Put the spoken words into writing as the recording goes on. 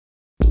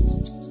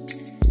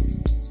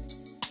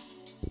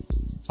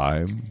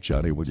I'm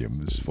Johnny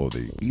Williams for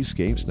the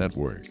eScapes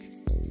Network.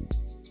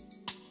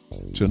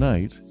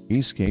 Tonight,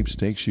 eScapes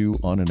takes you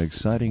on an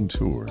exciting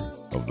tour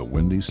of the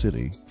Windy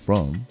City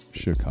from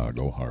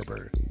Chicago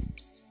Harbor.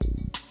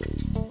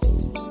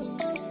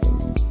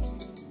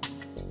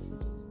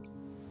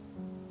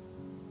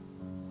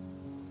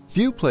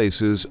 Few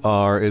places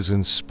are as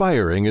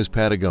inspiring as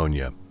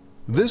Patagonia.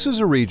 This is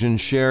a region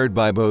shared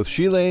by both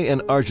Chile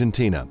and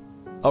Argentina,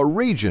 a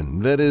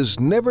region that is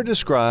never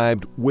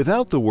described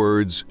without the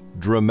words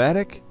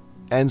dramatic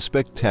and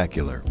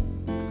spectacular.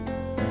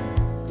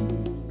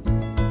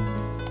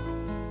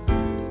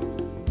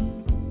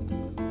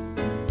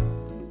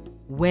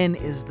 When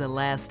is the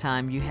last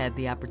time you had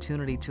the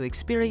opportunity to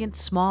experience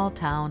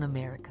small-town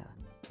America?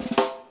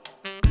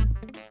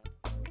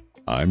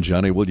 I'm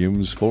Johnny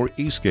Williams for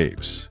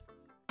eScapes.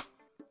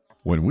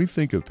 When we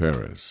think of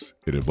Paris,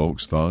 it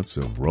evokes thoughts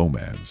of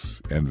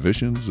romance and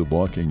visions of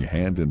walking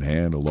hand in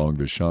hand along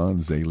the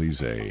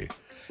Champs-Élysées.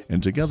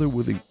 And together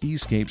with the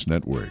eScapes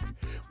Network,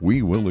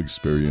 we will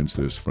experience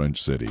this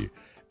French city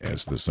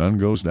as the sun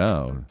goes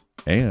down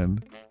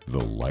and the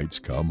lights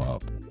come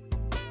up.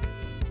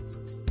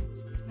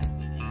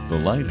 The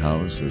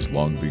lighthouse has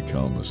long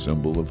become a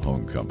symbol of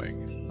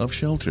homecoming, of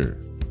shelter,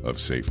 of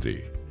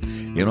safety.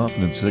 It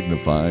often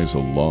signifies a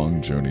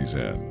long journey's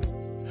end.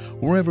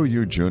 Wherever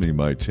your journey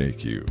might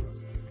take you,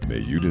 may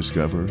you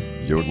discover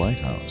your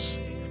lighthouse.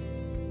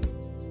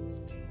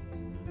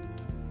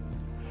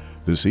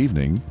 This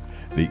evening,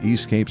 the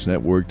eScapes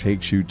Network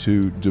takes you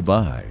to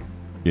Dubai.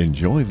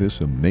 Enjoy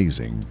this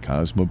amazing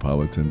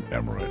cosmopolitan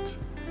emirate.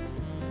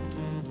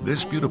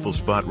 This beautiful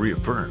spot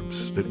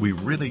reaffirms that we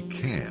really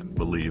can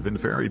believe in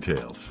fairy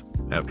tales.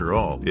 After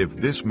all, if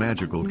this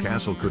magical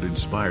castle could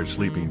inspire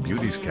Sleeping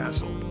Beauty's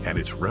castle and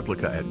its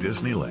replica at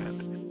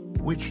Disneyland,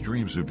 which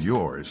dreams of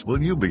yours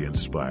will you be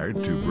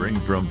inspired to bring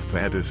from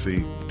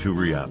fantasy to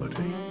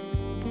reality?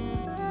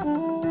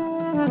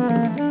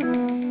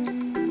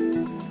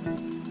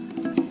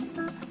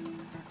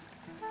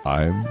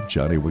 I'm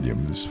Johnny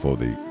Williams for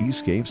the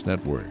eScapes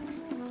Network.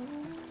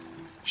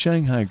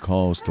 Shanghai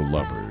calls to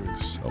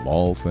lovers of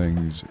all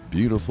things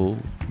beautiful,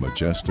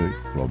 majestic,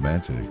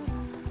 romantic,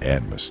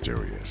 and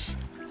mysterious.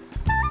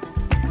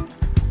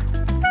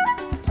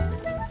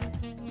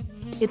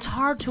 It's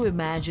hard to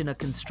imagine a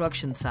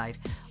construction site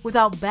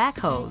without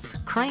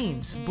backhoes,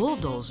 cranes,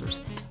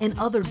 bulldozers, and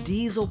other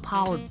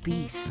diesel-powered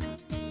beasts.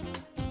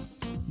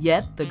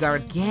 Yet the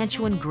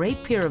gargantuan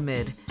Great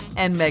Pyramid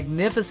and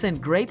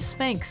magnificent Great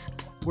Sphinx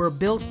were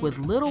built with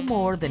little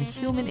more than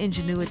human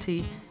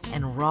ingenuity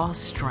and raw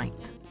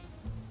strength.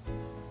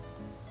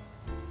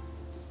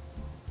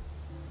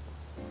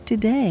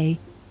 Today,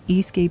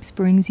 eScapes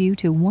brings you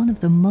to one of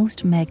the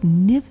most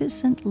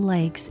magnificent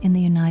lakes in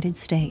the United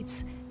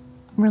States.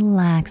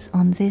 Relax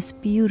on this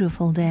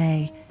beautiful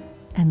day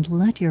and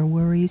let your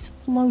worries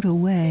float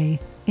away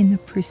in the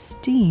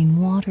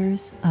pristine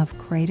waters of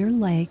Crater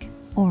Lake,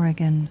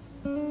 Oregon.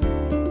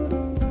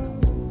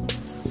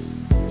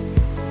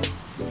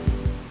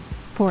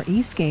 For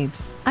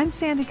eScapes, I'm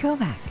Sandy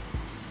Kovac.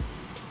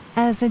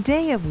 As a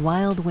day of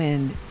wild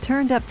wind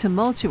turned up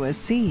tumultuous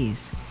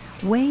seas,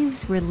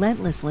 waves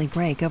relentlessly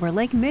break over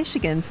Lake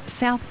Michigan's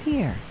South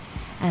Pier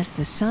as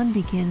the sun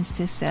begins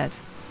to set